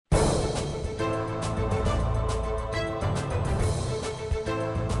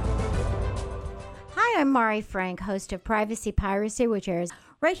I'm Mari Frank, host of Privacy Piracy, which airs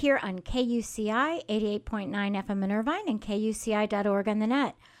right here on KUCI 88.9 FM in Irvine and KUCI.org on the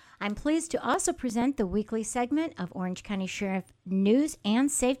net. I'm pleased to also present the weekly segment of Orange County Sheriff News and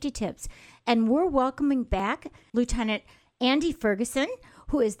Safety Tips. And we're welcoming back Lieutenant Andy Ferguson,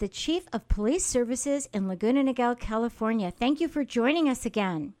 who is the Chief of Police Services in Laguna Niguel, California. Thank you for joining us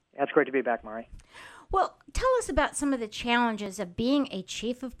again. It's great to be back, Mari. Well, tell us about some of the challenges of being a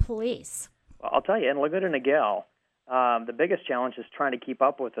chief of police. Well, I'll tell you, in Laguna Niguel, the biggest challenge is trying to keep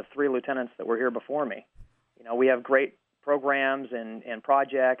up with the three lieutenants that were here before me. You know, we have great programs and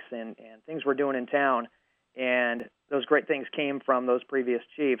projects and things we're doing in town, and those great things came from those previous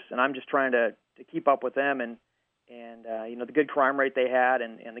chiefs, and I'm just trying to keep up with them and you know, the good crime rate they had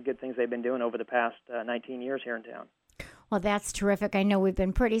and the good things they've been doing over the past 19 years here in town. Well, that's terrific. I know we've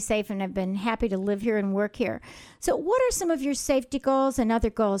been pretty safe, and I've been happy to live here and work here. So what are some of your safety goals and other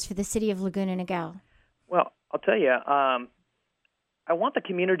goals for the city of Laguna Niguel? Well, I'll tell you, I want the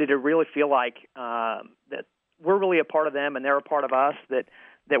community to really feel like that we're really a part of them and they're a part of us, that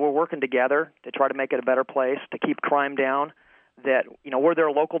we're working together to try to make it a better place, to keep crime down, that, you know, we're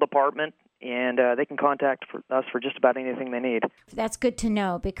their local department, and they can contact us for just about anything they need. That's good to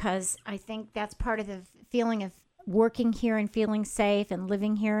know, because I think that's part of the feeling of working here and feeling safe and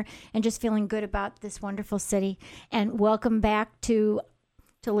living here and just feeling good about this wonderful city. And welcome back to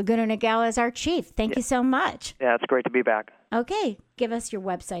Laguna Niguel as our chief. Thank you so much. Yeah, it's great to be back. Okay, give us your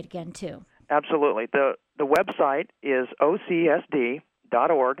website again, too. Absolutely. The website is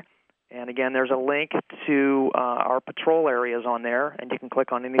ocsd.org. And again, there's a link to our patrol areas on there, and you can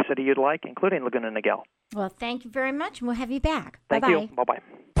click on any city you'd like, including Laguna Niguel. Well, thank you very much, and we'll have you back. Thank Bye-bye. you. Bye-bye.